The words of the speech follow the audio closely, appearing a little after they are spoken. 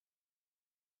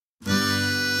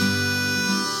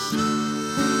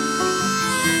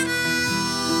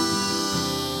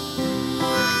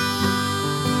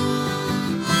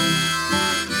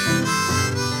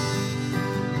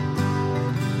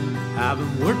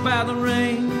soaked by the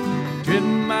rain,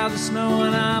 driven by the snow,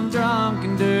 and I'm drunk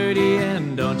and dirty,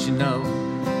 and don't you know,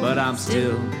 but I'm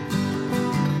still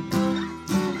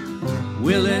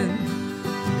Willin.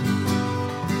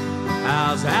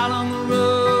 I was out on the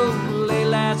road late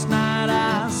last night.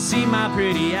 I see my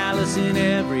pretty Alice in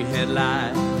every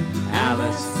headlight.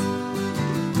 Alice,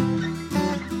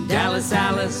 Dallas,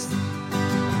 Alice.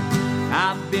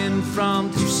 I've been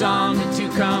from Tucson to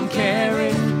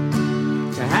Tucumcari,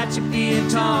 to Hatchapee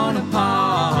and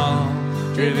Tonopah,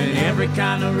 driven every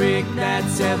kind of rig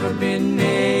that's ever been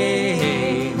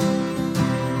made,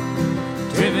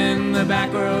 driven the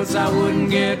back roads I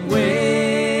wouldn't get wet.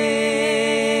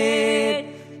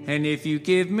 And if you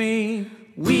give me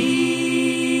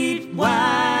wheat,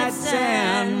 whites,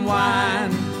 and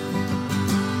wine,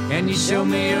 and you show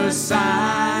me your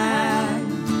sign,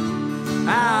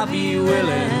 I'll be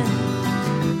willing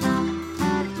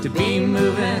to be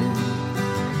moving.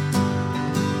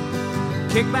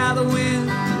 Kicked by the wind,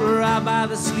 right by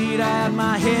the sleet, I had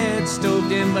my head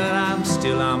stoked in, but I'm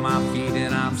still on my feet,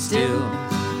 and I'm still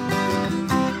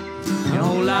in a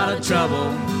whole lot of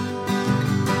trouble.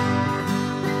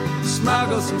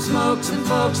 Smuggle some smokes and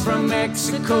folks from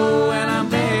Mexico, and I'm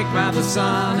baked by the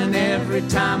sun, and every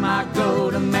time I go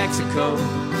to Mexico,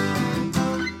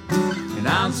 and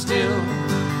I'm still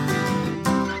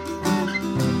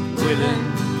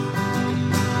Willin.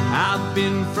 I've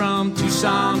been from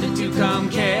Tucson to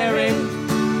Tucumcari,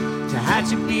 to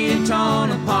Hatchapee and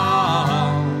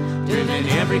Tonopah, driven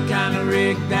every kind of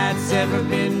rig that's ever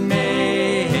been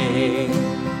made,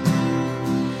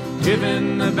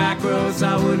 driven the back roads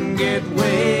I wouldn't get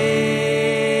wet.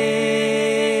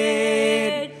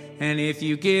 And if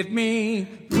you give me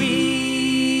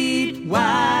wheat,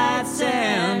 whites,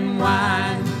 and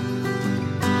wine,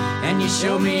 and you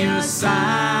show me your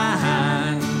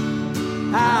sign,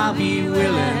 I'll be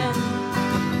willing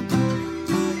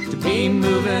to be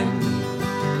moving.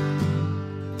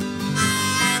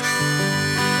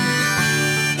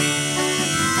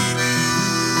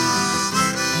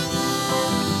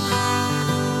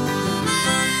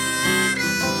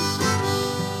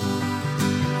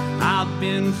 I've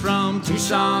been from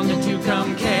Tucson to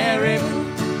Tucumcari,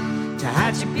 to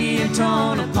Hatchapee and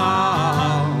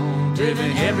Tonopah,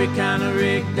 driven every kind of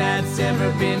rig that's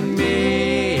ever been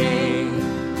made,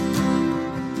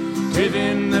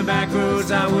 driven the back roads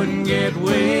I wouldn't get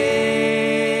wet.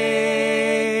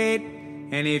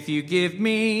 And if you give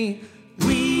me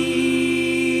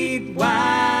wheat,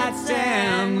 whites,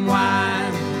 and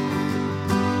wine,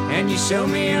 and you show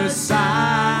me your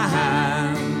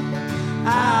sign,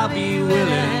 I'll be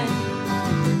willing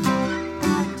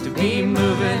to be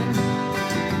moving.